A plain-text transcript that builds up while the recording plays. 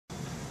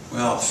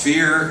Well,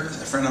 fear, a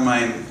friend of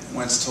mine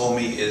once told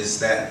me,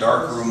 is that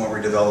dark room where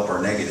we develop our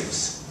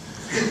negatives.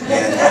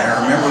 And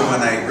I remember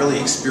when I really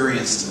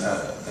experienced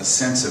a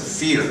sense of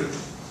fear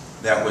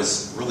that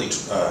was really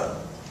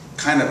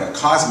kind of a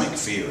cosmic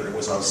fear. I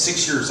was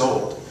 6 years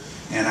old,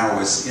 and I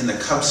was in the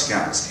Cub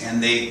Scouts,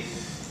 and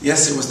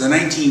yes, it was the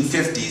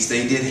 1950s,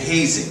 they did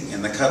hazing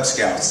in the Cub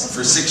Scouts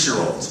for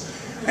 6-year-olds.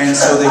 And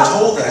so they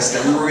told us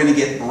that we were going to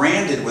get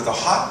branded with a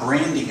hot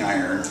branding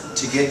iron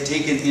to get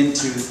taken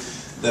into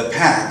the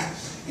pack.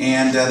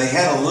 And they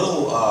had a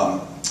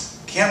little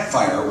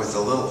campfire with a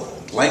little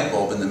light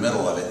bulb in the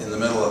middle of it, in the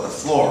middle of the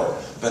floor.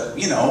 But,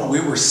 you know,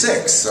 we were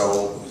 6,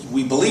 so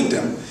we believed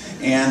him.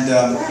 And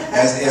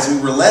as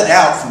we were led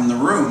out from the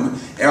room,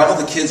 all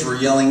the kids were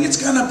yelling,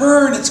 "It's going to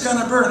burn, it's going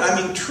to burn."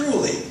 I mean,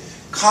 truly,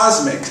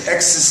 cosmic,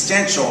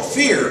 existential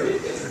fear.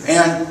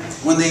 And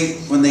when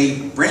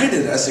they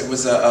branded us, it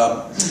was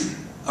a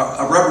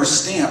rubber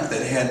stamp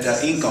that had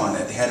ink on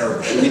it, had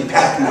our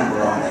pack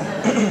number on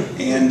it.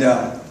 And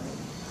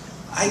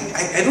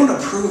I don't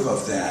approve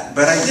of that,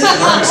 but I did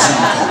learn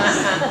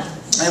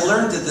something. I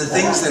learned that the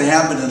things that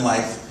happen in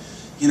life,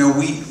 you know,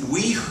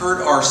 we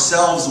hurt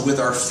ourselves with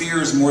our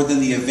fears more than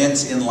the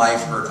events in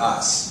life hurt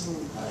us.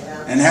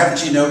 And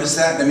haven't you noticed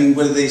that? I mean,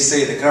 what do they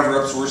say? The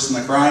cover-up's worse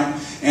than the crime.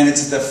 And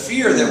it's the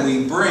fear that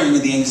we bring,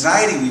 the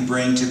anxiety we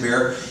bring to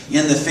bear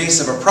in the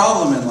face of a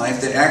problem in life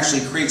that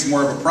actually creates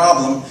more of a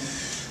problem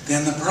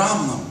than the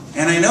problem.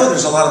 And I know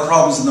there's a lot of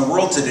problems in the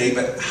world today,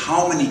 but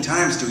how many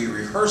times do we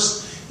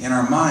rehearse in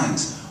our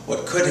minds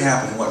what could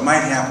happen, what might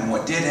happen,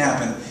 what did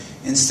happen,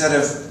 instead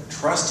of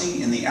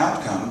trusting in the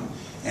outcome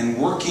and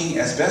working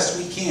as best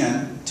we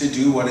can to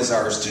do what is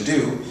ours to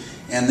do,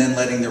 and then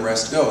letting the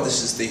rest go.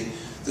 This is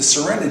the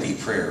serenity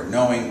prayer,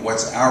 knowing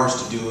what's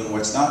ours to do and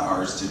what's not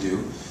ours to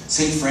do.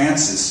 St.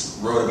 Francis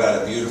wrote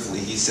about it beautifully.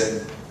 He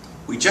said,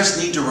 we just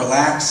need to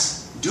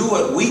relax, do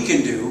what we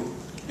can do,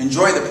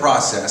 enjoy the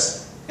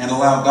process, and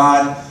allow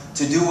God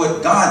to do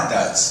what God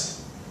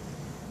does.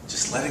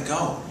 Just let it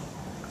go.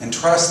 And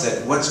trust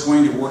that what's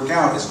going to work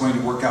out is going to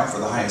work out for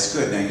the highest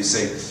good. Now you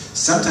say,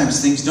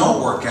 sometimes things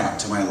don't work out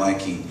to my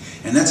liking.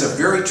 And that's a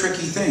very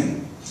tricky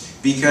thing.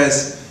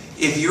 Because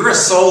if you're a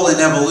soul in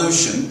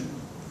evolution,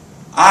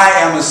 I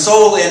am a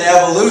soul in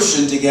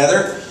evolution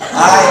together.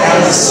 I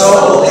am a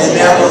soul in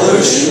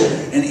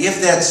evolution. And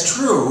if that's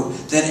true,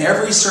 then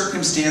every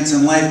circumstance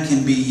in life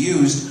can be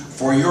used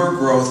for your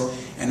growth.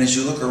 And as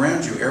you look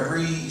around you,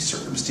 every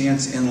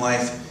circumstance in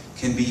life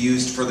can be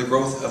used for the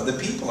growth of the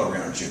people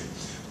around you.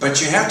 But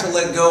you have to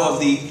let go of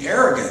the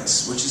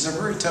arrogance, which is a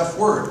very tough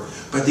word,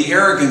 but the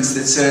arrogance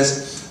that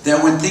says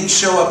that when things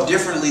show up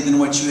differently than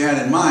what you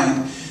had in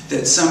mind,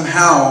 that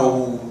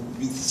somehow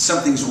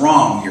something's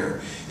wrong here.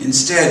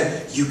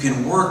 Instead, you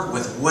can work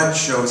with what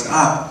shows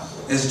up,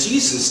 as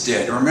Jesus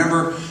did.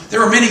 Remember, there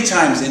were many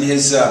times in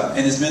his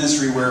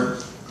ministry where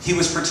he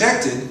was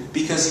protected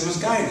because he was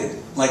guided.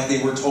 Like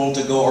they were told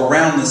to go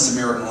around the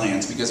Samaritan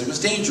lands because it was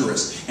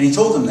dangerous. And he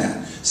told them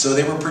that. So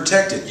they were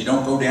protected. You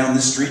don't go down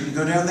this street, you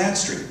go down that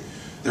street.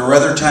 There were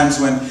other times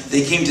when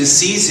they came to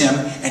seize him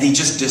and he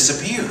just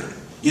disappeared.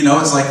 You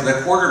know, it's like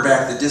the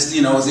quarterback that just,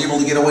 you know, was able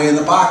to get away in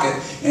the pocket.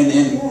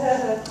 And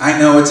I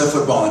know it's a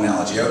football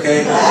analogy,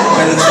 okay?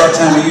 But it's that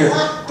time of year.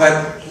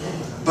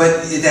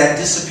 But that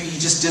he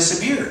just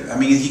disappeared. I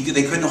mean,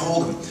 they couldn't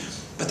hold him.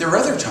 But there were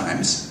other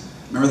times,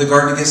 remember the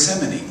Garden of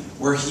Gethsemane,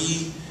 where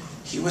he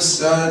was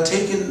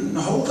taken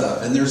hold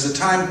of. And there's a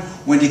time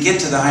when to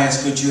get to the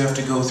highest good you have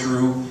to go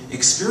through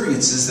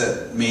experiences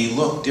that may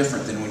look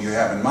different than what you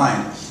have in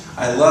mind.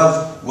 I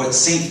love what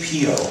St.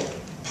 Pio,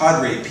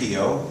 Padre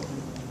Pio,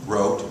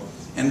 wrote,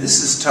 and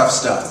this is tough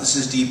stuff. This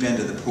is deep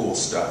into the pool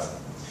stuff.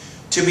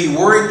 To be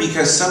worried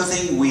because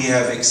something we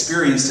have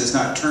experienced has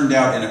not turned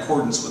out in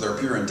accordance with our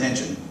pure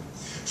intention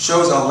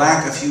shows a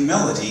lack of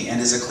humility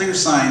and is a clear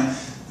sign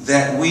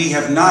that we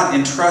have not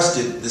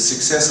entrusted the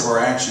success of our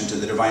action to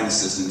the divine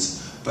assistance,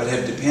 but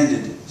have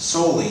depended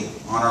solely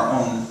on our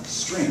own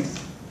strength.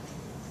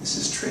 This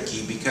is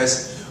tricky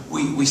because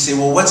we say,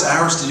 well, what's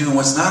ours to do and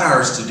what's not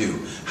ours to do?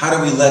 How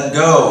do we let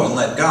go and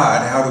let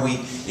God? How do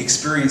we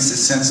experience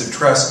this sense of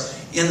trust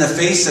in the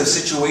face of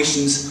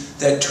situations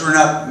that turn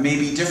up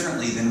maybe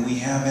differently than we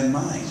have in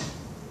mind?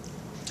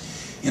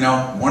 You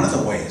know, one of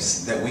the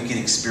ways that we can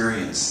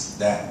experience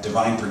that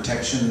divine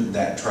protection,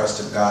 that trust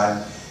of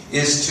God,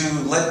 is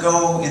to let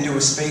go into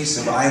a space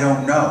of I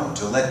don't know,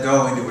 to let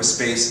go into a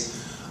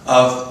space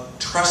of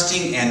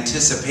trusting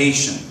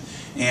anticipation.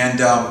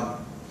 And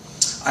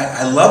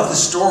I love the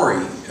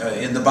story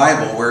in the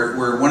Bible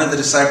where one of the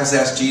disciples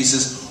asked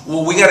Jesus,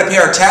 well, we got to pay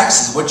our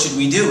taxes, what should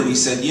we do? And he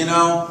said, you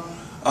know,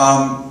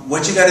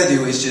 what you got to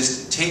do is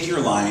just take your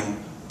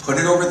line, put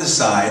it over the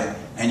side,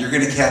 and you're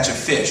going to catch a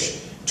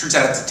fish. Turns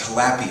out it's a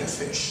tilapia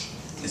fish.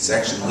 It's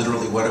actually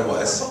literally what it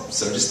was.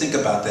 So just think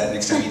about that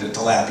next time you eat a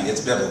tilapia.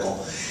 It's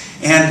biblical.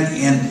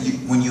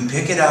 And when you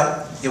pick it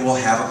up, it will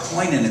have a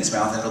coin in its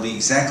mouth, and it'll be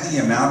exactly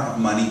the amount of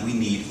money we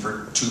need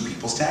for 2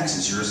 people's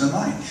taxes, yours and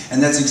mine.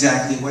 And that's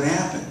exactly what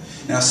happened.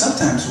 Now,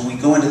 sometimes when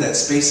we go into that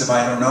space of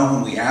I don't know,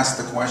 when we ask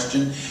the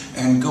question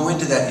and go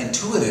into that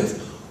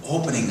intuitive,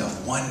 opening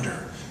of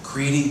wonder,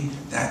 creating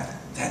that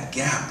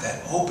gap,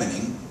 that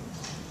opening,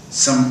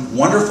 some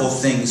wonderful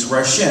things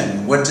rush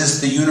in. What does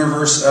the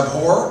universe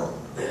abhor?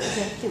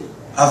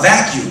 A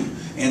vacuum.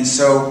 And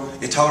so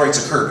it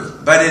tolerates a Kirby.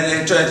 But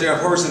it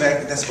abhors a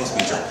vacuum. That's supposed to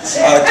be a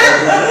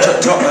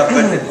joke.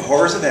 But it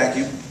abhors a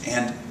vacuum,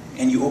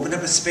 and you open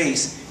up a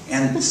space,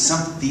 and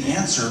the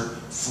answer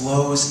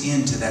flows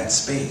into that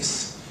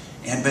space.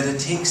 But it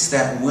takes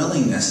that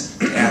willingness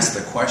to ask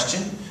the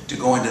question, to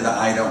go into the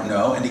I don't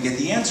know, and to get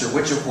the answer,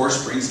 which of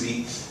course brings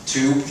me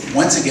to,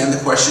 once again, the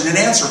question and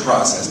answer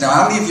process. Now,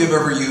 how many of you have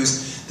ever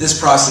used this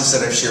process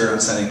that I've shared on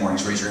Sunday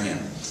mornings? Raise your hand.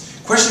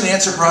 Question and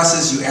answer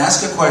process, you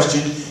ask a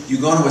question, you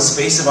go into a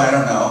space of I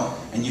don't know,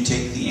 and you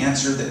take the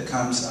answer that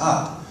comes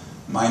up.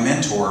 My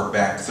mentor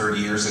back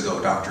 30 years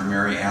ago, Dr.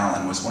 Mary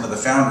Allen, was one of the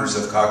founders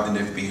of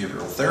cognitive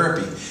behavioral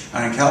therapy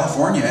out in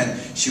California,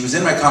 and she was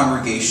in my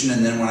congregation,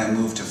 and then when I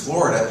moved to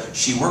Florida,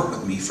 she worked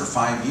with me for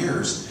 5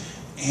 years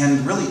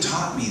and really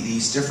taught me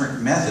these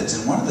different methods.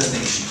 And one of the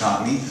things she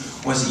taught me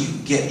was that you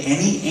can get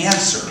any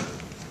answer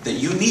that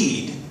you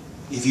need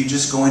if you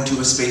just go into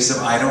a space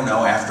of I don't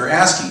know after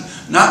asking.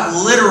 Not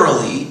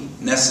literally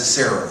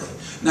necessarily.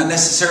 Not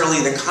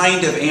necessarily the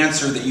kind of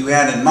answer that you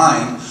had in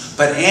mind,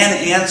 but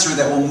an answer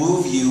that will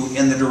move you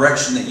in the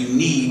direction that you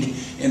need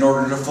in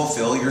order to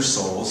fulfill your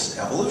soul's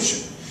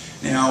evolution.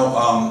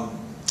 Now,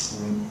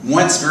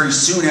 once very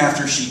soon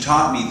after she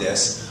taught me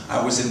this,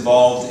 I was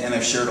involved, and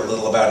I've shared a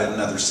little about it in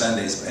other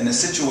Sundays, in a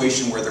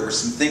situation where there were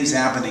some things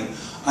happening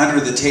under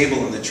the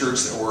table in the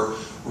church that were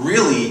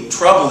really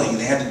troubling.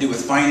 They had to do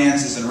with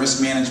finances and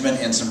risk management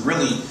and some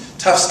really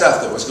tough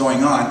stuff that was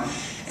going on.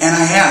 And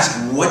I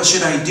asked, what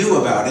should I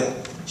do about it?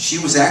 She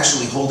was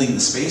actually holding the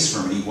space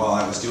for me while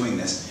I was doing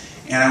this.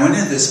 And I went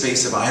into this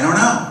space of I don't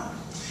know.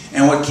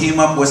 And what came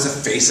up was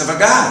the face of a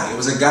guy. It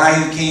was a guy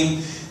who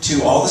came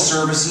to all the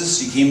services,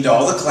 he came to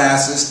all the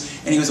classes,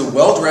 and he was a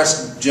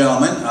well-dressed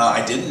gentleman.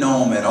 I didn't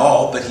know him at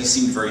all, but he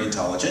seemed very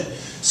intelligent.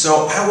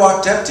 So I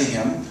walked up to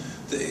him.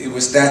 It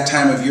was that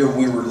time of year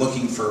we were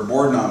looking for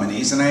board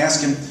nominees, and I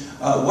asked him,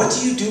 what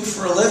do you do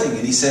for a living?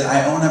 And he said,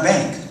 I own a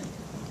bank.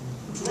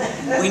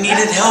 We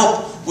needed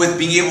help with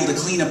being able to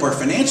clean up our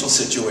financial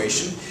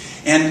situation.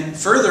 And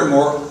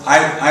furthermore,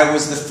 I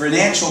was the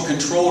financial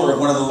controller of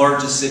one of the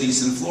largest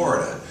cities in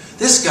Florida.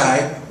 This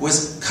guy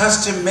was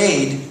custom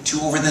made to,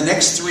 over the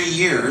next 3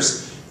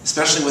 years,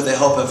 especially with the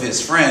help of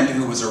his friend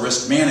who was a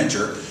risk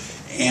manager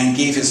and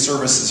gave his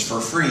services for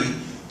free,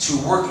 to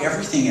work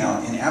everything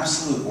out in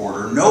absolute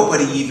order.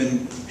 Nobody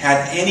even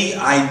had any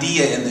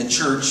idea in the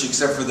church,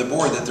 except for the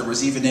board, that there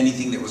was even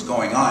anything that was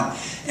going on.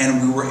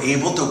 And we were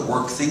able to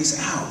work things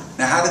out.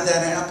 Now, how did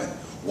that happen?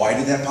 Why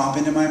did that pop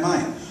into my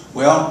mind?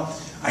 Well,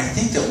 I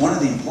think that one of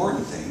the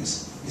important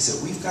things is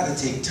that we've got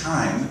to take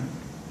time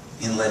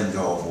in letting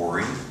go of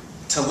worry,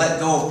 to let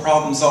go of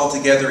problems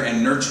altogether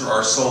and nurture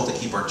our soul to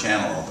keep our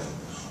channel open.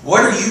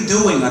 What are you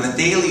doing on a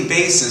daily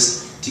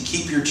basis to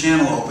keep your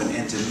channel open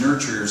and to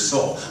nurture your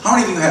soul? How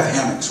many of you have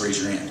hammocks?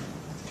 Raise your hand.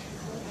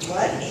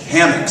 What?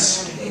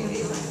 Hammocks.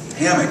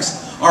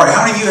 Hammocks. All right,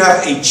 how many of you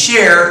have a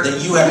chair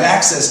that you have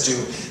access to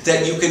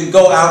that you can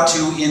go out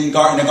to in a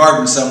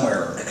garden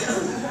somewhere?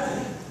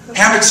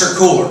 Hammocks are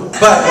cooler,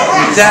 but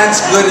that's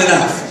good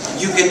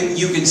enough.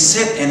 You can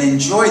sit and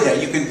enjoy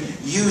that. You can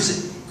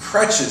use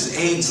crutches,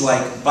 aids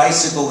like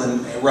bicycle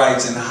and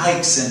rides and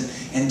hikes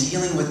and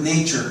dealing with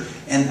nature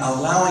and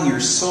allowing your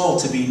soul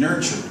to be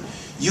nurtured.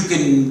 You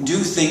can do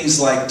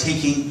things like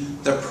taking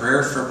the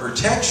prayer for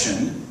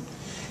protection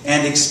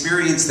and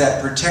experience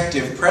that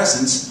protective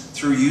presence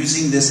through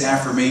using this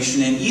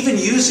affirmation and even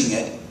using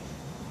it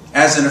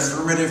as an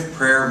affirmative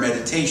prayer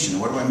meditation.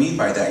 What do I mean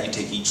by that? You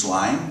take each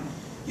line,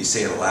 you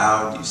say it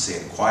aloud, you say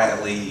it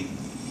quietly,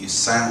 you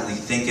silently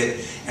think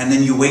it, and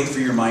then you wait for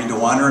your mind to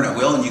wander, and it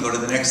will, and you go to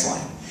the next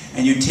line.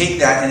 And you take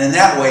that, and in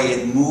that way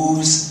it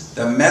moves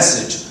the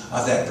message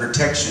of that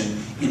protection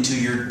into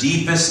your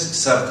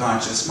deepest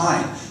subconscious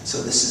mind.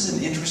 So this is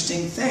an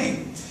interesting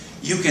thing.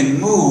 You can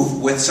move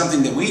with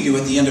something that we do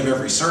at the end of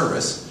every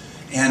service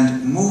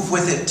and move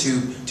with it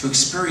to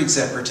experience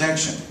that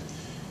protection.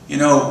 You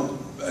know,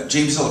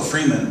 James Philip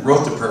Freeman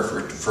wrote the prayer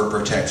for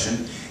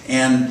protection,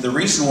 and the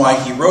reason why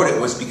he wrote it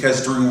was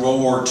because during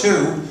World War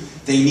II,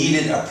 they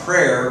needed a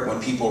prayer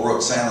when people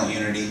wrote Silent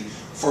Unity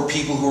for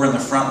people who were in the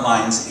front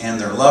lines and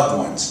their loved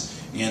ones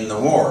in the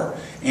war.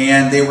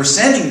 And they were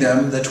sending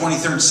them the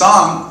 23rd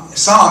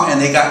Psalm,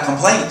 and they got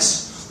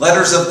complaints.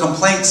 Letters of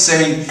complaints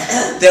saying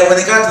that when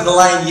they got to the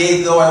line,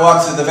 yea, though I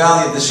walk through the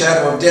valley of the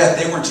shadow of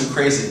death, they weren't too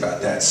crazy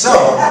about that.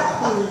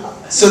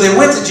 So they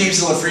went to James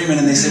Philip Freeman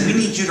and they said, we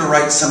need you to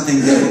write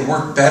something that would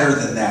work better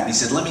than that. And he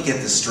said, let me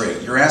get this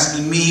straight. You're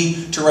asking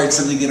me to write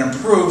something that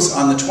improves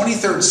on the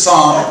 23rd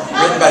Psalm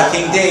written by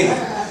King David.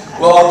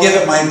 Well, I'll give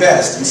it my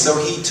best. And so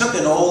he took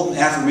an old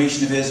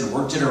affirmation of his and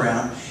worked it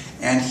around,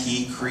 and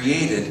he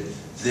created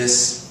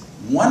this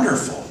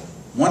wonderful,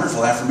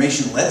 wonderful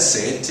affirmation. Let's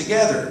say it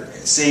together.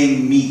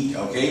 Saying me,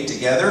 okay?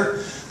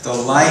 Together. The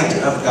light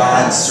of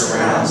God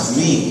surrounds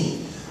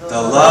me.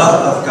 The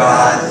love of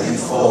God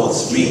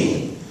enfolds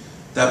me.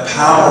 The The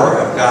power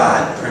of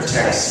God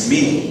protects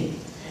me,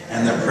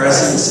 and the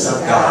presence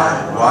of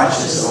God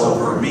watches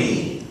over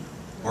me.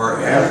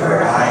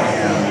 Wherever I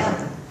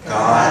am,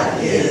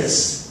 God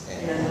is.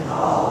 And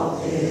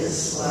all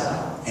is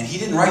well. And he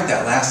didn't write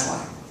that last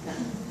line.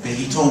 But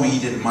he told me he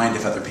didn't mind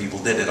if other people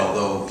did it,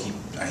 although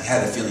I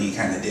had a feeling he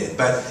kind of did.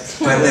 But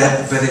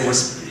it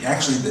was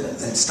actually,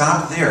 it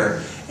stopped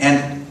there.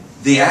 And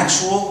the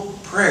actual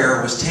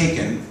prayer was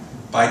taken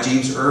by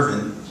James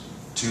Irwin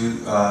to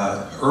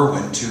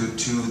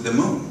the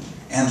moon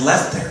and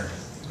left there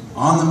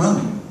on the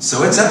moon.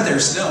 So it's up there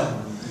still.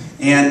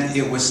 And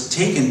it was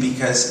taken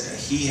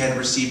because he had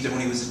received it when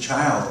he was a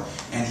child,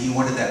 and he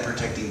wanted that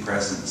protecting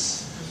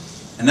presence.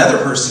 Another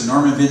person,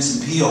 Norman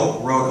Vincent Peale,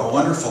 wrote a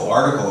wonderful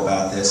article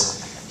about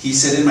this. He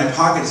said, in my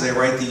pocket as I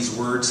write these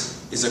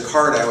words is a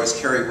card I always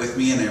carry with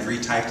me, and I've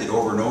retyped it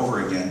over and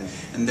over again.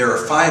 And there are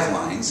 5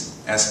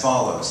 lines as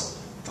follows.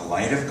 The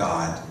light of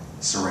God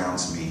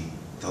surrounds me.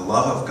 The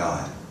love of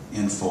God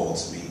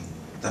enfolds me.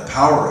 The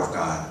power of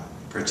God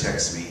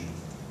protects me.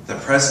 The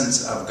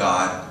presence of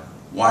God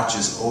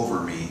watches over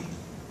me.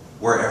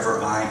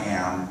 Wherever I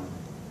am,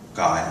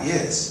 God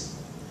is.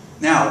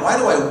 Now, why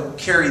do I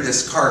carry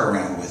this card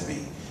around with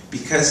me?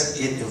 Because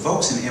it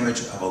evokes an image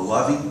of a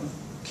loving,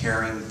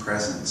 caring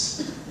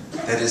presence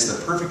that is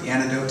the perfect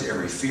antidote to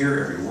every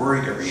fear, every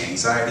worry, every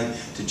anxiety,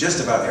 to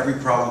just about every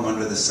problem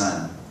under the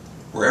sun.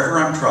 Wherever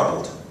I'm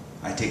troubled,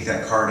 I take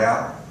that card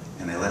out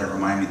and I let it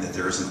remind me that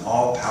there is an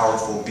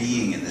all-powerful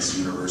being in this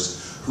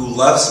universe who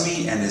loves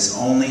me and is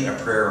only a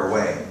prayer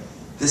away.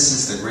 This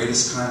is the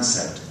greatest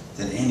concept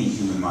that any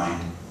human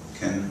mind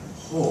can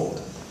hold.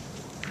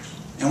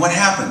 And what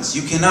happens?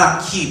 You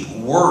cannot keep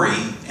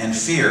worry and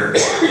fear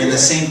in the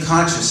same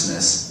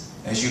consciousness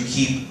as you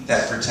keep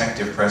that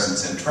protective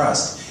presence and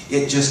trust.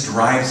 It just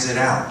drives it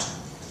out.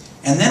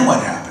 And then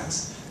what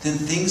happens? Then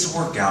things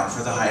work out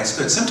for the highest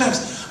good.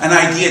 Sometimes an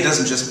idea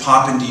doesn't just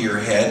pop into your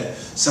head.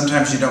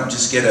 Sometimes you don't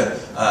just get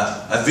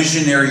a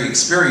visionary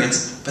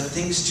experience, but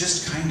things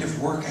just kind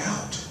of work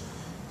out.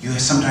 You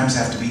sometimes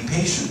have to be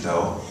patient,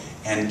 though,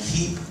 and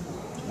keep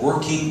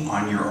working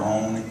on your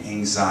own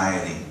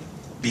anxiety,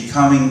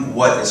 becoming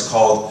what is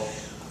called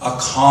a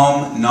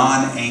calm,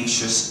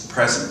 non-anxious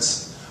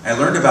presence. I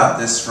learned about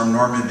this from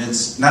not Norman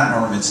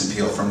Vincent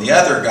Peale, from the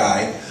other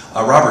guy,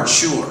 Robert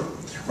Schuller.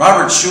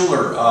 Robert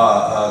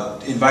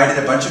Schuller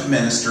invited a bunch of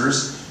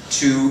ministers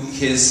to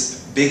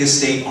his big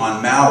estate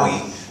on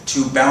Maui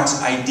to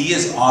bounce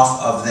ideas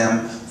off of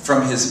them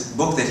from his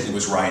book that he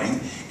was writing.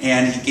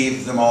 And he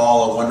gave them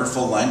all a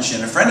wonderful lunch.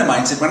 And a friend of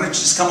mine said, why don't you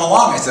just come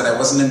along? I said, I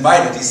wasn't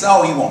invited. He said,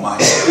 oh, he won't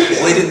mind.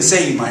 Well, he didn't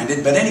say he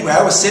minded. But anyway,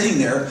 I was sitting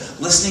there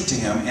listening to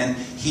him. And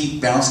he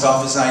bounced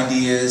off his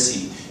ideas.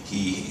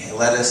 He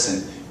led us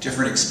in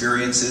different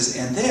experiences.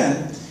 And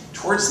then,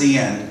 towards the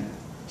end,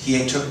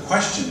 he took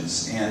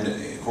questions. And,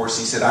 of course,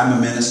 he said, I'm a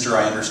minister.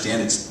 I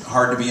understand it's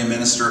hard to be a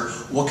minister.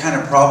 What kind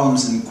of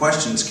problems and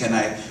questions can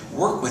I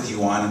work with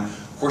you on?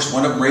 Of course,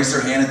 one of them raised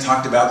their hand and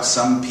talked about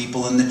some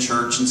people in the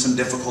church and some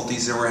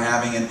difficulties they were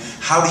having, and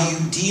how do you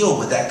deal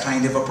with that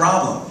kind of a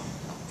problem?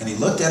 And he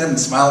looked at him and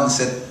smiled and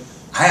said,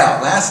 I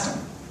outlast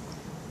him.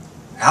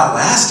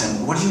 Outlast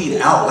him? What do you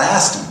mean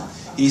outlast him?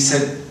 He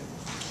said,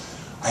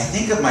 I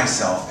think of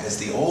myself as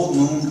the old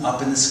moon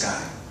up in the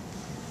sky.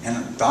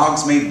 And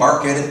dogs may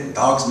bark at it,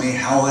 dogs may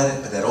howl at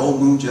it, but that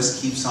old moon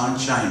just keeps on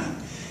shining.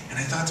 And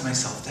I thought to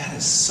myself, that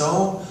is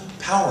so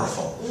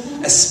powerful,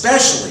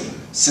 especially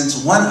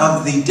since one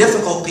of the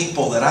difficult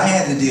people that I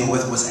had to deal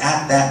with was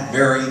at that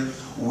very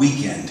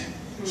weekend.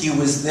 He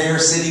was there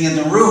sitting in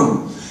the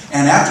room.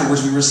 And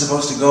afterwards we were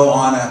supposed to go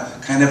on a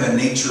kind of a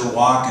nature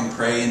walk and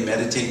pray and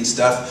meditate and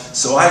stuff.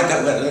 So I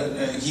got,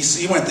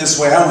 he went this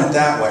way, I went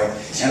that way.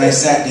 And I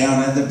sat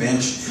down on the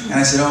bench and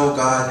I said, oh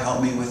God,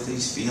 help me with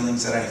these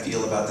feelings that I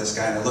feel about this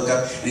guy. And I look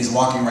up and he's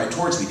walking right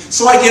towards me.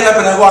 So I get up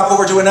and I walk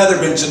over to another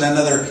bench and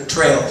another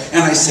trail.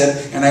 And I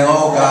said,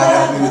 oh God,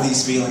 help me with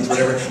these feelings,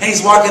 whatever. And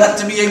he's walking up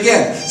to me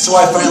again. So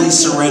I finally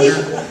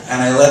surrendered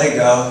and I let it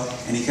go.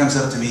 And he comes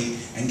up to me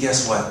and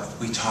guess what?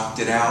 We talked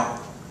it out.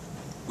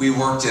 We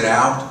worked it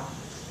out.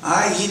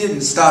 He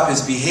didn't stop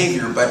his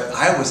behavior, but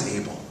I was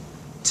able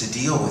to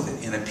deal with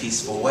it in a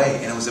peaceful way.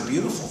 And it was a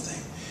beautiful thing.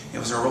 It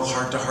was a real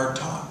heart-to-heart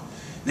talk.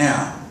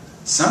 Now,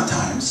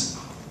 sometimes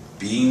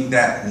being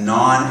that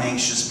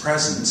non-anxious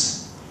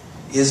presence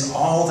is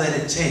all that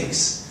it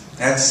takes.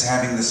 That's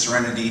having the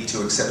serenity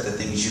to accept the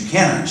things you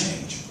cannot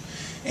change.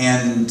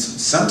 And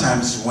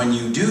sometimes when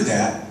you do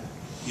that,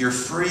 you're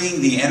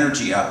freeing the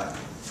energy up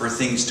for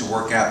things to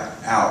work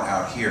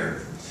out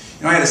here.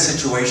 You know, I had a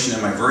situation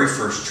in my very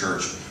first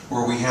church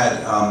where we had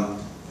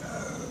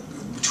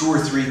 2 or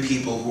 3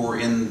 people who were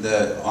in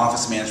the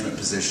office management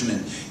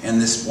position, and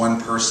this one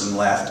person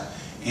left.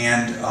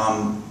 And,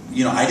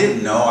 you know, I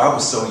didn't know. I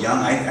was so young.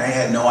 I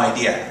had no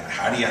idea.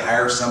 How do you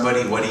hire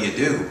somebody? What do you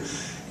do?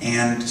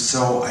 And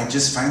so I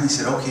just finally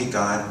said, okay,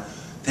 God,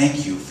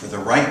 thank you for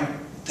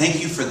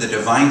the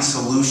divine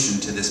solution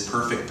to this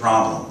perfect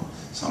problem.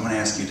 So I'm going to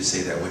ask you to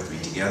say that with me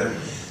together.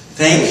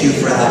 Thank you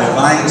for the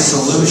divine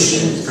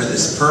solution for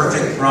this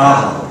perfect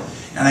problem.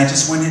 And And I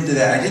just went into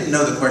that. I didn't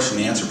know the question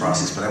and answer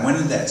process, but I went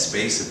into that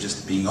space of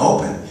just being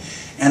open.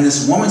 And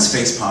this woman's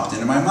face popped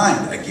into my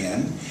mind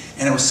again.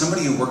 And it was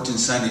somebody who worked in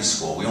Sunday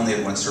school. We only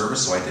had one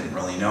service, so I didn't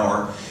really know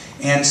her.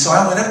 And so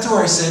I went up to her,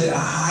 I said,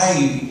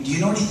 "Hi, do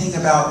you know anything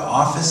about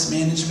office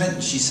management?"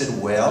 And she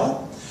said,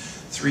 "Well,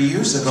 3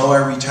 years ago I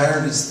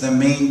retired as the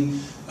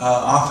main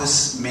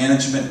office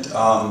management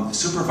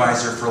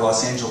supervisor for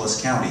Los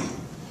Angeles County.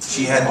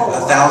 She had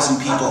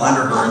 1,000 people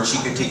under her, and she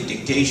could take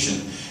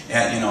dictation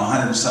at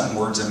 100 and something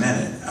words a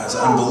minute. It was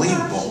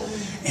unbelievable."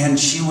 And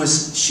she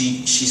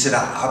said,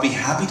 "I'll be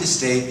happy to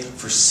stay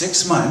for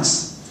 6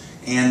 months,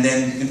 and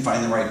then you can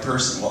find the right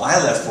person." Well,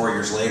 I left 4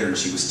 years later, and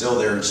she was still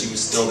there, and she was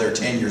still there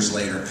 10 years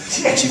later,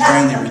 and she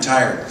finally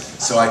retired.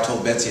 So I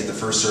told Betsy at the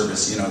first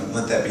service,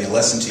 let that be a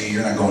lesson to you.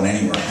 You're not going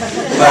anywhere.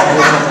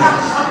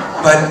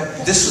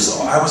 But this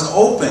was, I was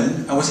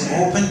open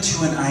to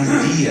an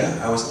idea.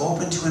 I was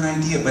open to an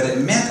idea, but it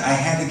meant I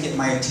had to get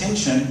my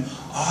attention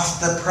off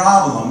the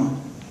problem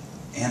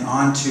and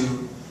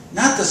onto,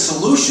 not the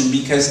solution,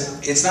 because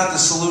it's not the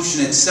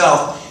solution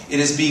itself. It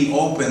is being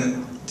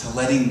open to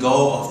letting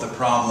go of the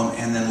problem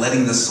and then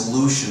letting the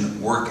solution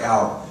work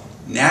out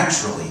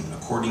naturally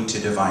according to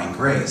divine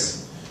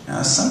grace.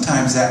 Now,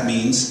 sometimes that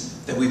means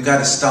that we've got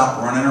to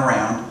stop running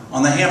around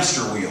on the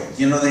hamster wheel.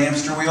 You know the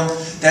hamster wheel?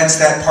 That's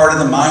that part of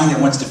the mind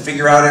that wants to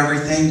figure out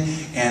everything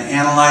and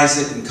analyze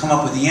it and come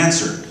up with the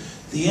answer.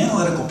 The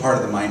analytical part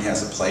of the mind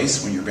has a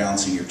place when you're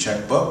balancing your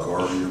checkbook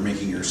or you're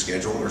making your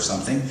schedule or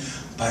something,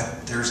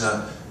 but there's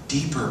a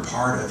deeper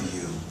part of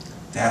you,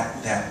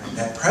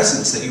 that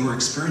presence that you were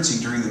experiencing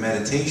during the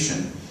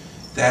meditation,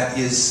 that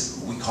is,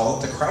 we call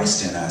it the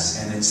Christ in us,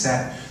 and it's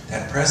that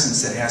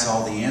presence that has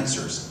all the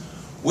answers.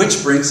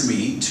 Which brings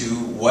me to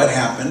what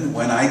happened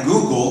when I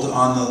Googled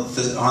on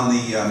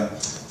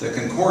the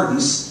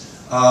concordance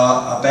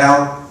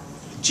about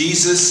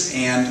Jesus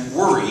and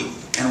worry,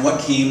 and what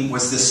came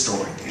was this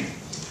story.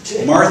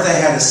 Martha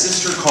had a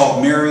sister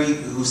called Mary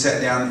who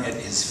sat down at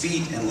his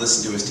feet and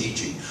listened to his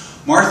teaching.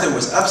 Martha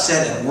was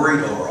upset and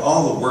worried over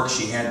all the work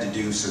she had to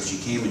do, so she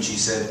came and she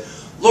said,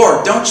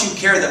 "Lord, don't you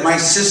care that my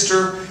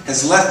sister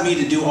has left me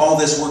to do all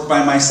this work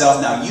by myself?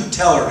 Now you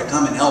tell her to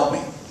come and help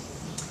me."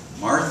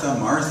 "Martha,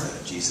 Martha,"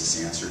 Jesus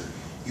answered,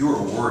 "you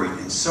are worried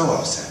and so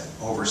upset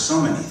over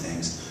so many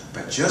things,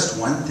 but just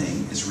one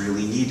thing is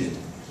really needed.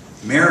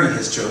 Mary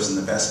has chosen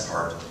the best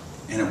part,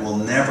 and it will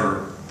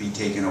never be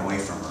taken away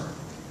from her."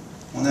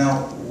 Well, now,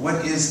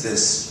 what is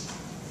this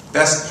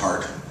best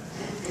part?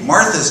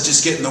 Martha's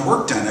just getting the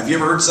work done. Have you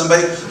ever heard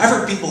somebody? I've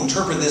heard people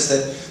interpret this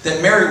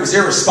that Mary was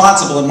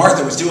irresponsible and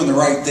Martha was doing the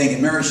right thing,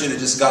 and Mary should have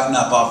just gotten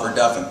up off her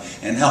duff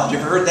and helped. You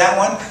ever heard that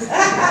one?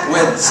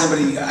 When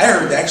somebody,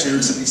 actually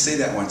heard somebody say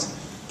that once.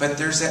 But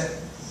there's that.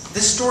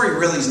 This story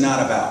really is not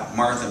about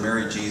Martha,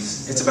 Mary,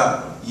 Jesus. It's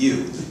about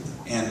you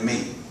and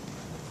me.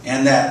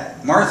 And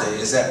that Martha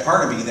is that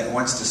part of me that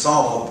wants to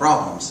solve all the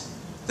problems,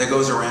 that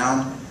goes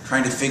around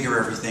trying to figure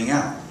everything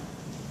out.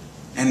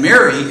 And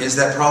Mary is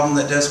that problem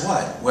that does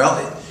what? Well,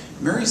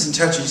 Mary's in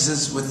touch, he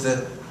says, with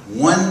the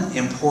one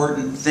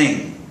important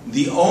thing,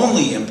 the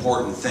only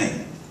important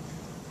thing.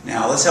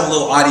 Now, let's have a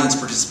little audience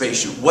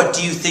participation. What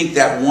do you think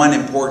that one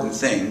important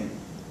thing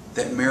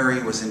that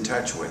Mary was in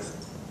touch with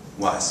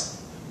was?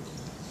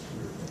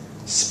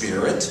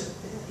 Spirit.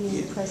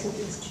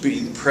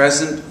 Being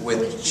present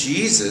with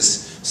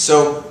Jesus.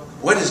 So,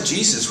 what does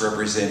Jesus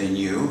represent in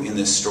you in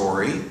this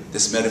story,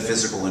 this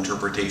metaphysical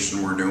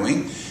interpretation we're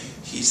doing?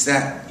 He's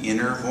that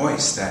inner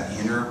voice, that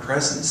inner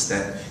presence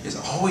that is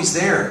always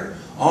there,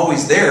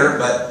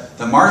 but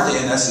the Martha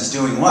in us is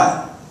doing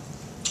what?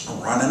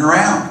 Running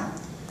around.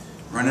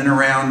 Running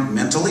around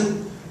mentally,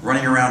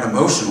 running around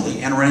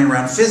emotionally, and running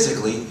around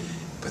physically,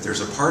 but there's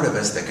a part of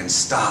us that can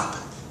stop.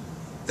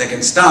 That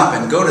can stop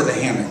and go to the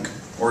hammock,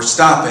 or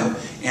stop and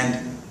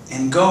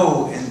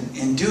go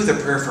and do the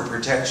prayer for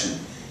protection.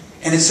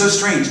 And it's so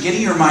strange,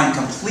 getting your mind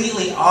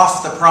completely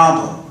off the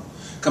problem,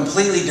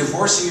 completely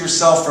divorcing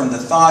yourself from the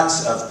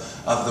thoughts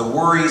of the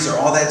worries or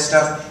all that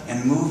stuff,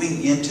 and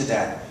moving into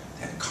that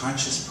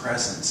conscious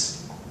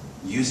presence,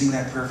 using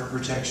that prayer for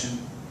protection,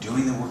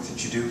 doing the work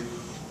that you do,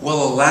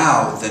 will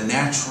allow the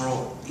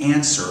natural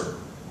answer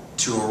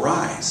to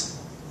arise.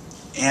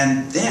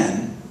 And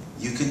then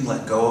you can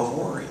let go of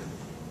worry.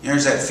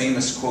 There's that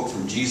famous quote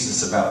from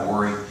Jesus about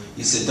worry.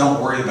 He said,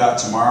 "Don't worry about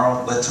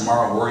tomorrow. Let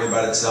tomorrow worry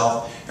about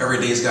itself. Every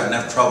day's got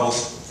enough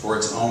troubles for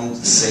its own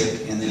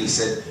sake." And then he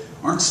said,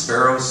 "Aren't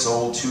sparrows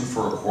sold 2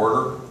 for a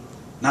quarter?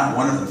 Not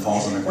one of them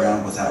falls on the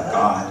ground without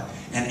God.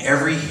 And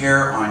every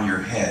hair on your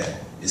head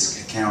is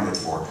accounted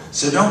for.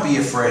 So don't be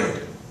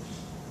afraid.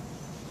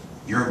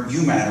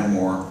 You matter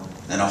more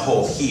than a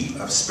whole heap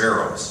of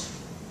sparrows."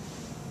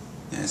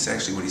 And it's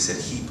actually what he said,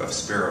 heap of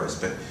sparrows.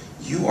 But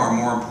you are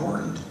more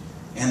important.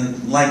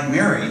 And like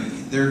Mary,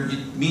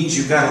 it means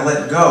you've got to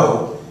let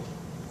go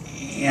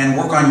and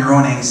work on your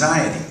own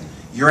anxiety.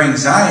 Your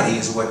anxiety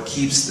is what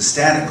keeps the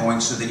static going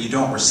so that you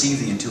don't receive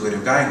the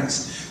intuitive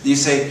guidance. You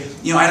say,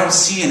 I don't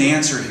see an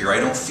answer here. I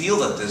don't feel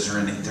that there's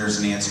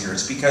an answer here.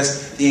 It's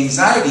because the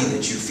anxiety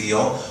that you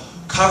feel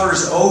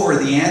covers over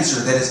the answer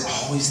that is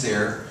always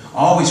there,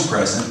 always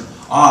present.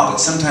 But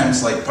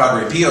sometimes, like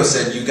Padre Pio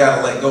said, you got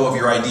to let go of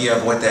your idea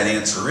of what that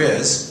answer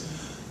is.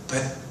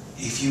 But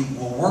if you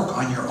will work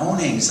on your own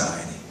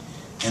anxiety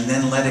and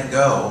then let it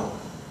go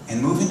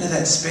and move into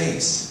that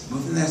space,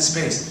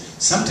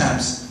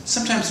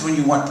 Sometimes when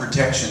you want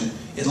protection,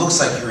 it looks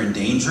like you're in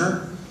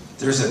danger.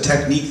 There's a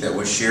technique that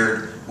was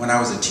shared when I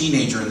was a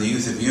teenager in the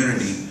Youth of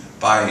Unity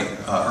by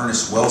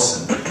Ernest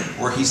Wilson,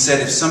 where he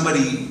said if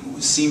somebody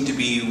seemed to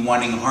be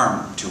wanting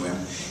harm to him,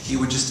 he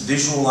would just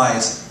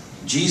visualize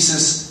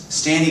Jesus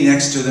standing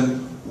next to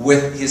them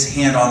with his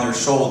hand on their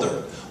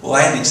shoulder. Well,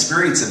 I had an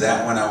experience of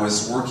that when I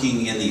was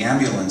working in the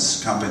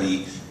ambulance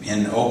company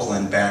in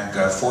Oakland back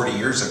 40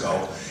 years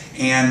ago.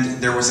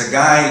 And there was a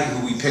guy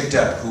who we picked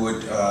up who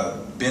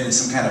had been in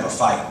some kind of a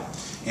fight.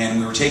 And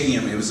we were taking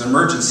him, it was an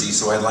emergency,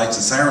 so I had lights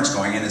and sirens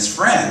going. And his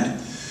friend,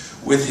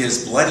 with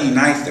his bloody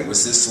knife that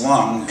was this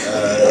long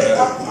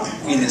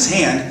in his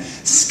hand,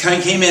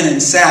 came in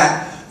and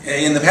sat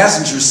in the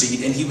passenger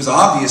seat, and he was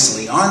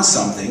obviously on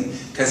something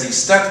because he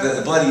stuck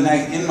the bloody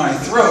knife in my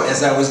throat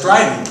as I was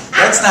driving.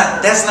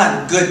 That's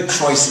not good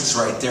choices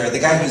right there. The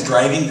guy who's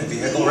driving the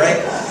vehicle, right?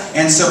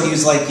 And so he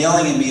was like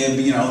yelling at me,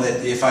 you know,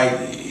 that if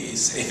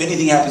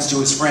anything happens to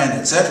his friend,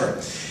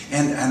 etc.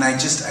 And I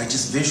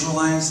just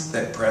visualized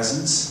that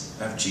presence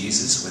of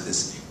Jesus with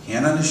his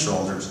hand on his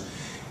shoulders,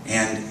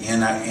 and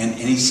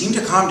he seemed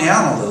to calm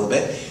down a little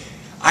bit.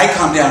 I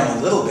calmed down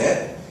a little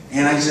bit,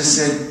 and I just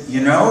said,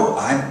 you know,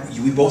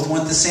 we both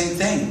want the same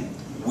thing.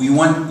 We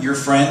want your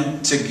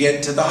friend to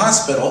get to the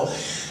hospital,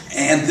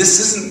 and this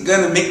isn't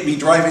going to make me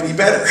drive any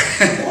better.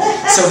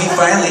 So he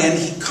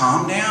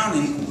calmed down,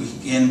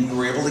 and we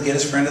were able to get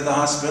his friend to the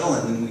hospital,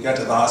 and when we got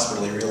to the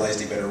hospital, he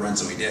realized he better run,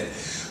 so he did.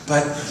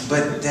 But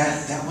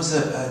that was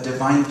a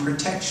divine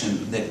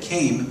protection that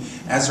came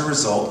as a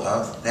result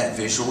of that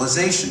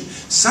visualization.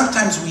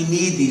 Sometimes we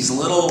need these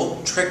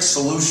little trick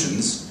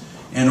solutions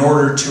in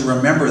order to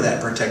remember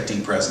that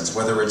protecting presence,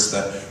 whether it's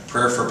the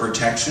prayer for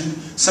protection,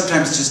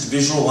 sometimes just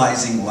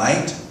visualizing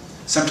light,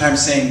 sometimes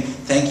saying,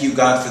 thank you,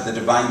 God, for the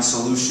divine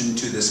solution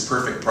to this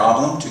perfect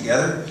problem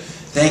together.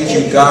 Thank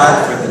you,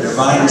 God, for the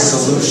divine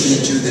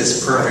solution to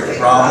this perfect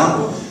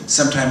problem.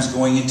 Sometimes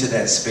going into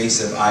that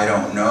space of I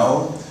don't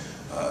know,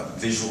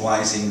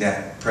 visualizing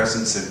that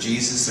presence of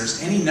Jesus.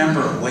 There's any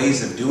number of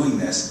ways of doing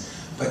this,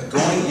 but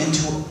going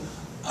into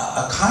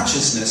a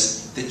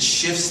consciousness that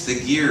shifts the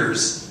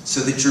gears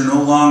so that you're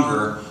no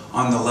longer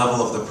on the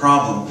level of the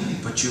problem,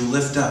 but you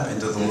lift up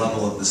into the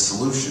level of the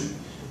solution.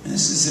 And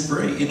this is a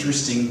very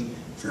interesting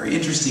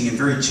and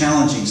very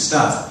challenging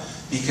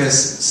stuff, because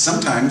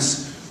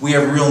sometimes we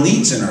have real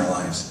needs in our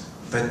lives,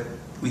 but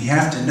we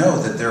have to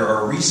know that there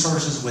are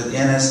resources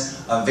within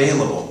us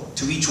available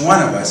to each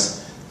one of us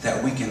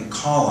that we can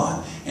call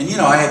on. And you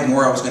know, I had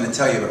more I was going to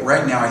tell you, but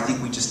right now I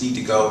think we just need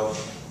to go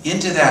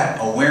into that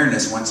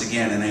awareness once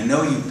again. And I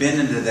know you've been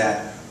into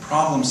that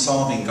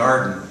problem-solving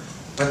garden,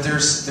 but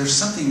there's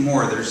something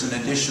more. There's an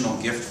additional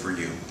gift for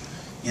you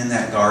in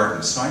that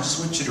garden. So I just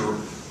want you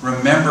to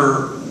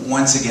remember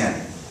once again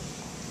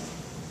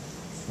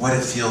what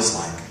it feels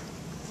like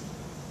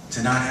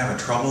to not have a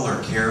trouble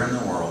or care in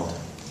the world,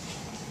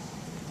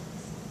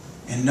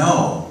 and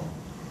know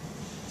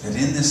that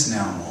in this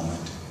now moment,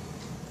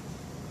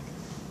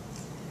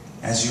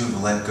 as you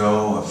have let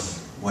go of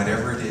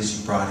whatever it is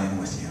you brought in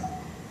with you,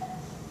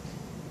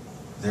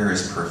 there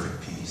is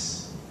perfect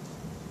peace.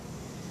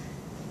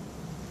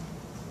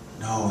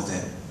 Know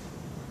that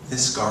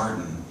this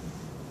garden,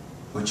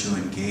 which you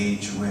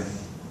engage with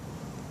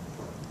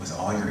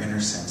all your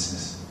inner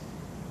senses,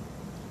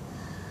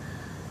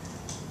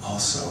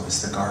 also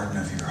is the garden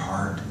of your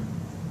heart.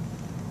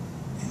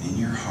 And in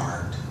your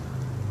heart,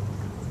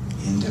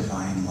 in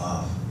divine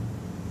love,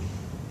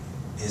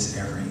 is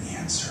every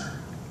answer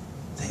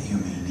that you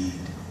may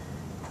need.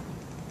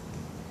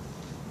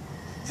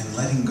 And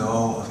letting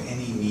go of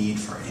any need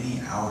for any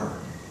outer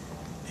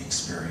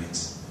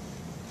experience,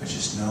 but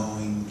just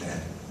knowing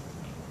that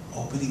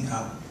opening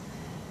up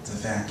the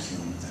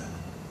vacuum,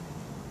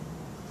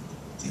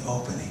 the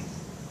opening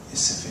is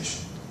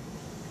sufficient.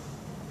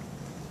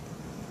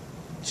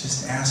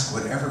 Just ask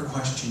whatever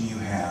question you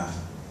have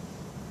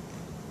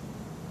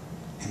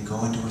and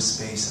go into a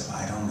space of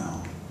I don't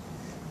know,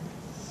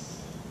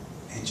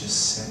 and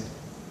just sit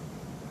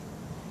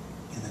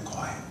in the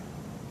quiet.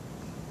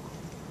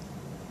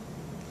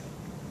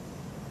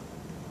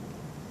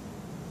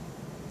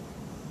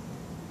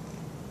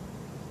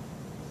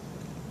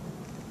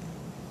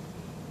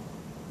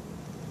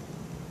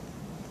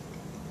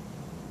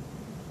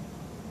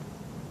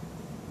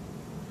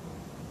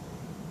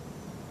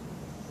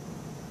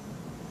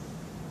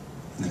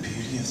 And the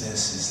beauty of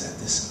this is that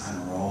this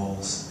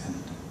unrolls and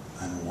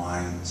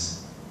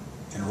unwinds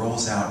and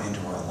rolls out into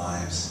our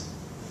lives,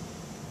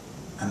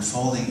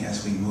 unfolding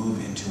as we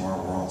move into our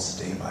worlds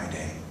day by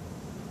day.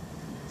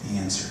 The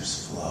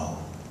answers flow.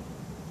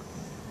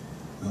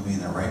 We'll be in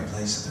the right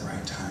place at the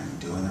right time,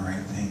 doing the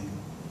right thing.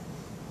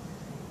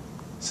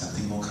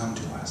 Something will come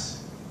to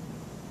us.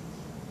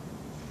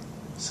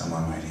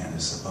 Someone might hand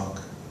us a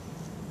book.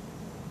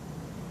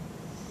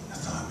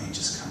 might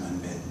just come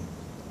unbidden.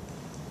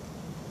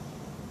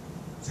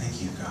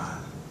 Thank you,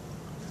 God,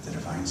 for the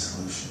divine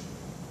solution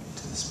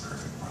to this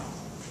perfect problem.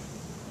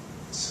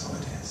 So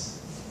it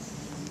is.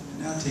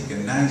 Now take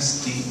a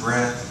nice deep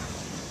breath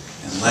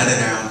and let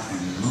it out and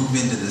move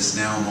into this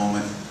now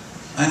moment,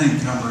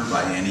 unencumbered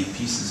by any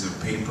pieces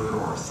of paper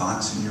or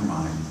thoughts in your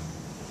mind.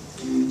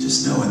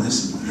 Just know in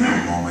this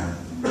now moment,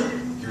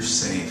 you're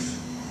safe.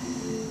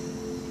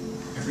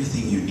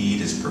 Everything you need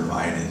is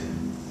provided.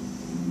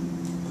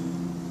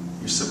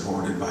 You're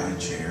supported by a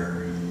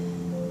chair.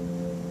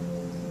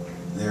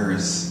 There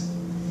is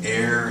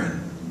air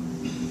and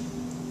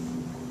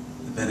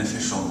the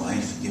beneficial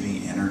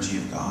life-giving energy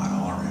of God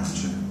all around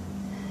you.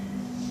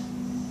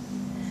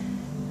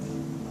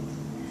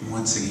 And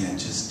once again,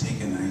 just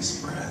take a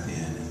nice breath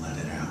in and let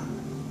it out.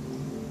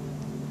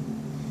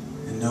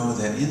 And know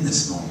that in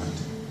this moment,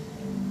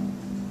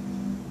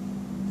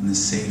 in the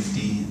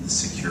safety and the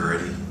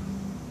security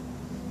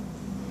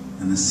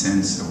and the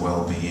sense of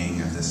well-being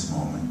of this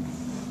moment,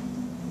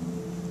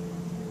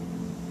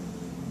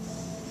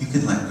 you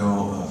can let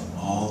go of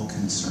all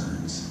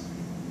concerns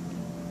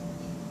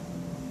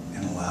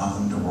and allow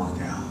them to work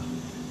out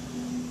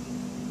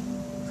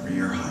for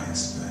your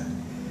highest good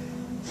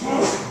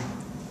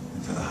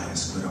and for the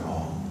highest good of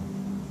all.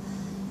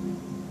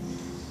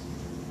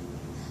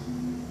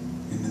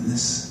 And in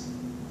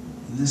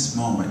this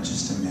moment,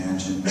 just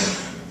imagine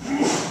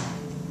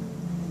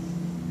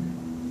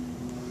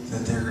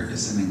that there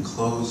is an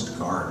enclosed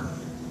garden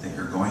that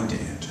you're going to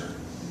enter.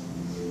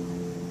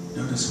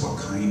 Notice what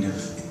kind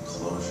of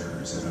enclosure.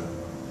 Is it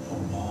a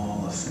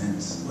wall, a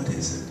fence? What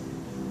is it?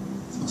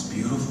 It's the most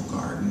beautiful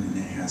garden, and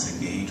it has a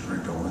gate or a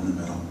door in the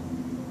middle.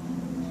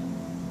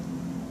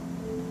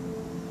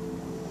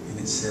 And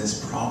it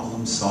says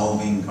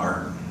problem-solving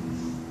garden.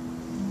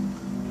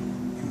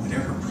 And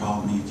whatever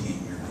problem you came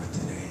here with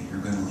today,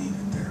 you're going to leave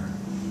it there.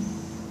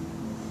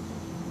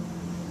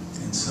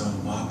 And so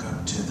walk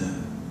up to the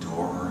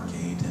door or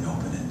gate and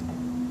open it.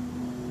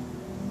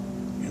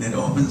 And it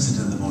opens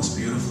into the most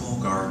beautiful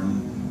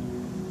garden,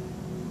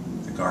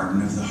 the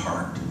garden of the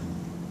heart.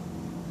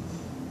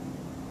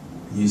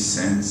 You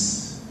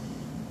sense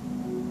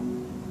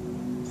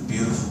the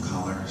beautiful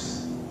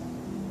colors.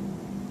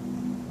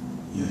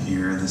 You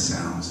hear the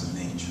sounds of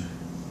nature.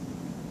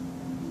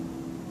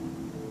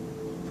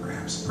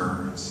 Perhaps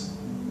birds,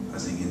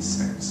 buzzing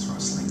insects,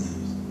 rustling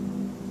leaves,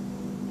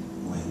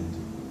 wind.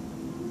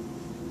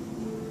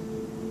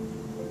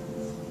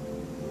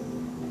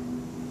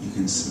 You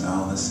can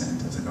smell the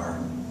scent of the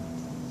garden,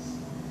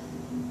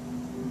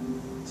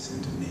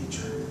 scent of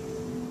nature.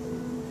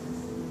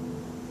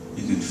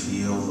 You can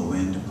feel the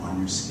wind upon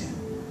your skin.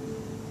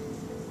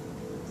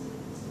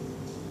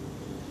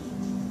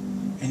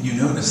 And you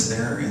notice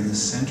there in the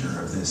center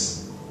of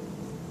this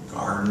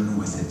garden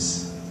with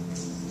its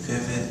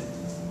vivid,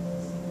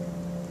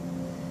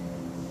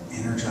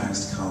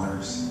 energized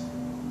colors,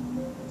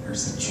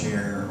 there's a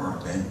chair or a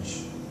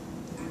bench.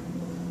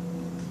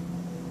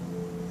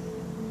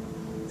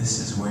 This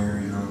is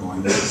where you're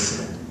going to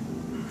sit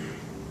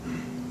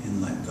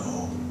and let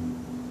go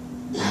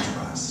and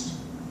trust.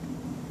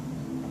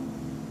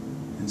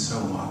 And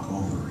so walk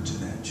over to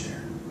that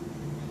chair,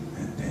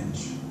 that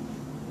bench,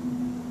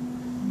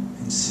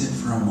 and sit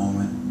for a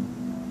moment.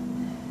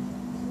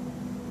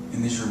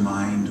 And as your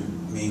mind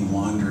may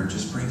wander,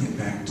 just bring it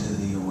back to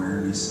the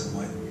awareness of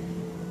what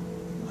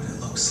it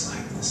looks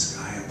like, the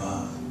sky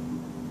above,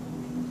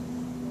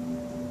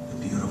 the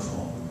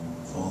beautiful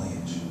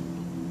foliage,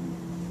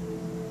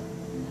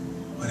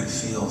 what it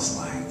feels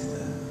like,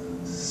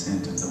 the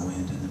scent of the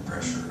wind and the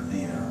pressure of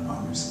the air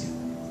upon your skin.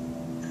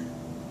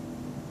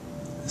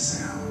 The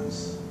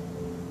sounds,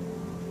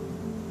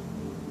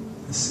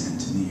 the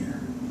scent in the air,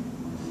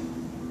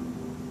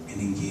 and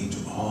engage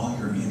all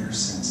your inner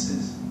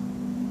senses.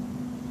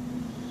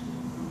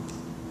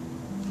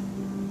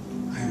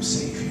 I am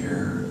safe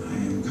here, I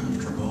am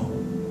comfortable,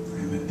 I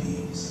am at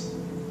peace.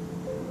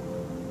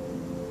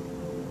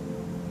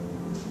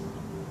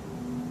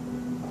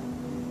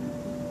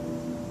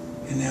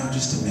 And now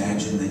just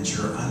imagine that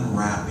you're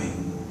unwrapping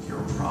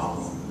your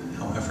problem,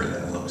 however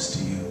that looks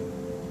to you.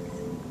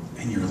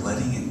 And you're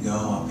letting it go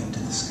up into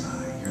the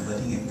sky. You're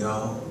letting it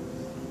go,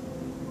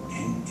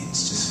 and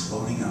it's just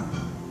floating up.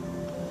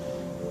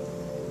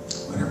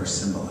 Whatever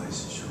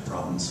symbolizes your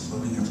problems,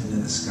 floating up into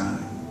the sky.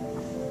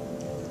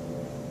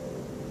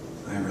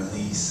 I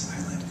release, I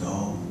let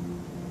go.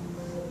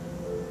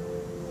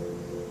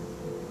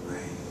 I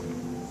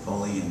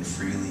fully and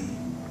freely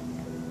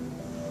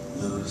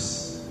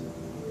loose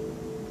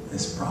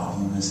this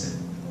problem as it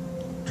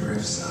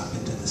drifts up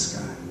into the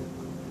sky.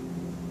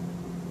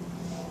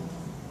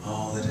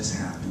 All that has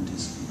happened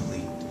is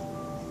complete.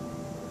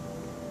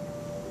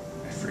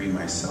 I free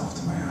myself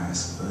to my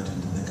highest good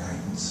and to the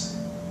guidance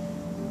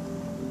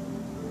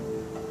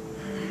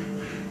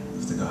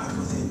of the God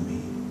within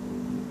me.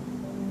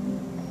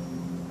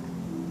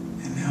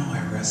 And now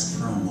I rest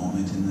for a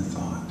moment in the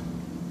thought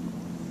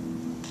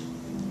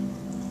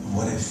of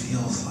what it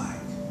feels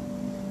like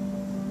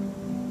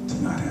to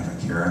not have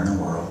a care in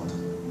the world,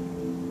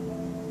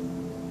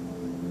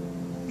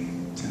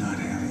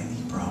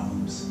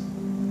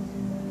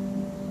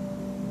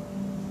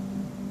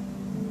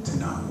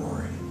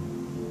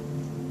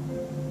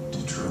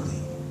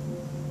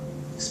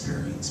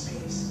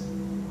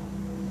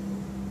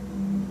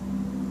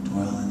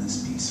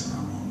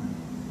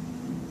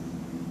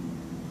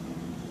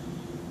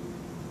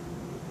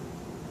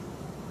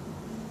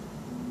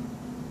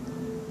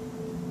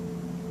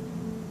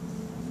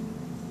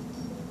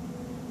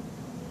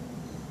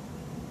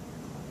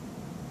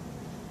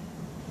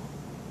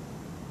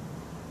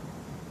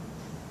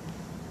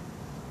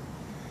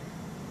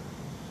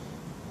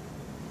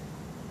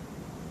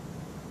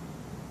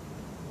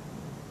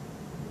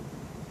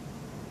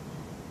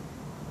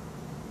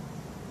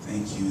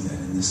 Thank you that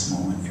in this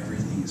moment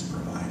everything is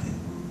provided.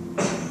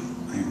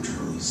 I am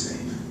truly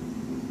safe.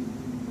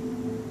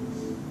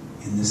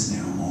 In this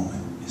now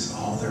moment is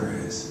all there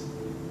is.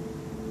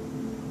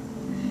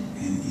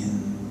 And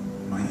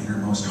in my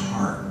innermost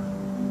heart,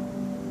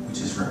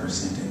 which is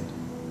represented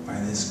by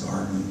this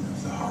garden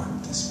of the heart,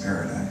 this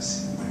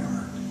paradise in my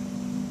heart,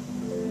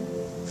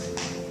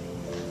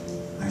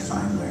 I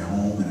find my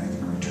home and I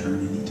can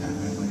return anytime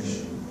I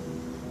wish.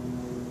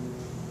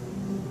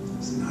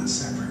 It's not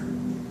separate.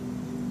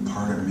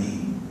 Part of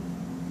me.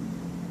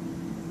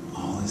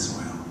 All is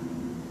well.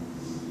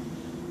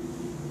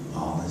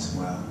 All is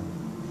well.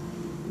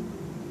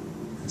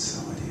 And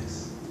so it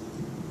is.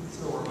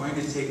 So we're going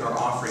to take our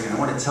offering, and I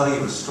want to tell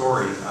you a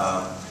story.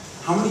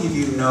 How many of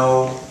you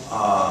know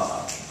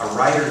a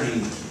writer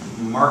named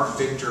Mark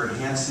Victor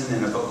Hansen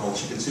in a book called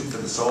Chicken Soup for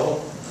the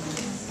Soul?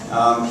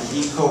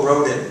 He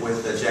co-wrote it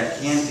with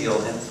Jack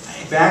Canfield. And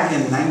back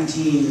in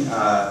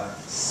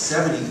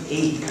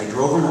 1978, I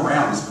drove him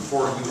around. This was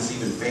before he was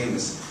even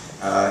famous.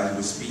 He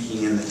was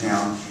speaking in the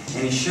town.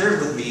 And he shared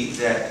with me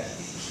that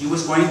he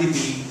was going to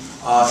be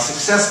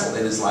successful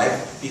in his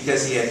life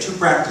because he had two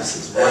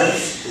practices. One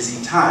is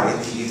he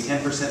tithed, he gave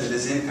 10% of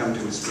his income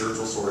to his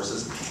spiritual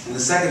sources. And the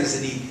second is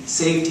that he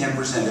saved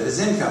 10% of his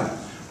income.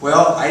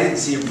 Well, I didn't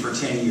see him for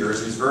 10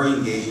 years. He was very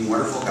engaging,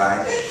 wonderful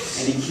guy.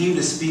 And he came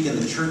to speak in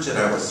the church that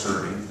I was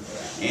serving.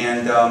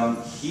 And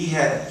he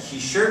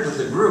shared with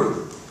the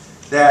group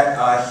that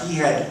he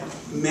had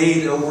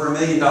made over $1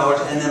 million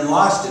and then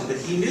lost it. But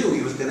he knew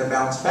he was going to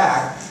bounce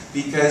back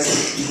because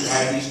he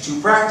had these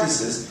two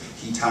practices.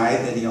 He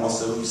tithed and he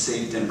also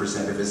saved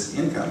 10% of his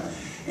income.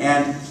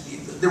 And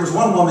there was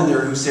one woman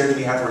there who said to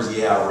me afterwards,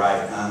 "Yeah,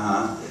 right,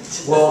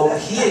 Well,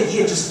 he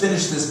had just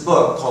finished this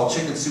book called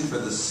Chicken Soup for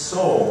the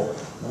Soul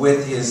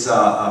with his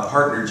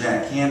partner,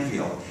 Jack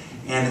Canfield.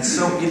 And it's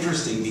so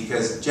interesting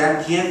because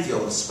Jack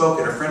Canfield spoke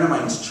at a friend of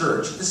mine's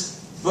church.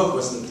 This book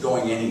wasn't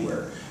going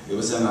anywhere. It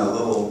was in a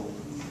little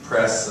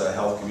press,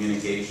 health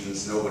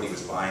communications, nobody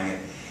was buying it.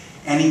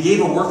 And he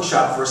gave a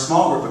workshop for a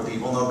small group of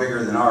people, no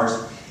bigger than ours.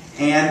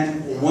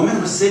 And a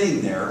woman was sitting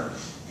there,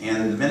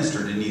 and the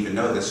minister didn't even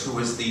know this, who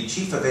was the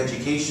chief of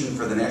education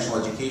for the National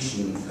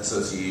Education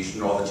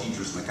Association, all the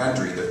teachers in the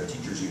country, the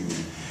teachers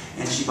union.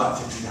 And she bought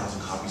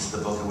 50,000 copies of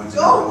the book and went to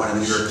number one on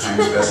the New York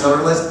Times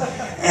bestseller list.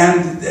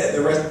 And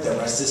the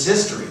rest is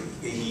history.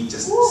 He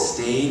just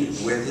stayed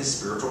with his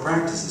spiritual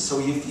practices. So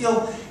you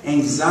feel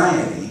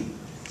anxiety,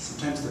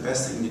 sometimes the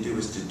best thing to do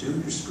is to do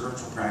your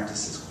spiritual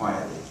practices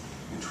quietly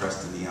and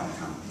trust in the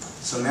outcome.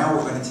 So now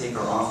we're going to take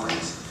our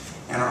offerings.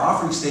 And our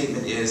offering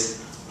statement is,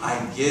 I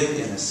give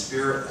in a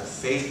spirit of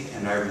faith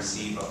and I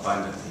receive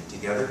abundantly.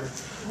 Together?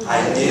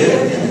 I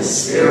give in the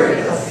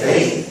spirit of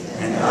faith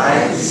and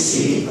I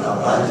receive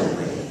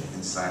abundantly.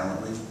 And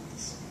silently.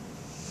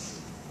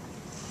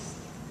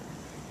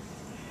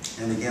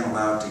 And again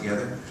aloud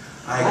together.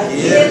 I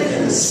give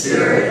in the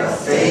spirit of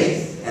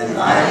faith and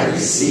I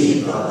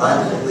receive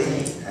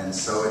abundantly. And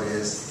so it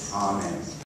is. Amen.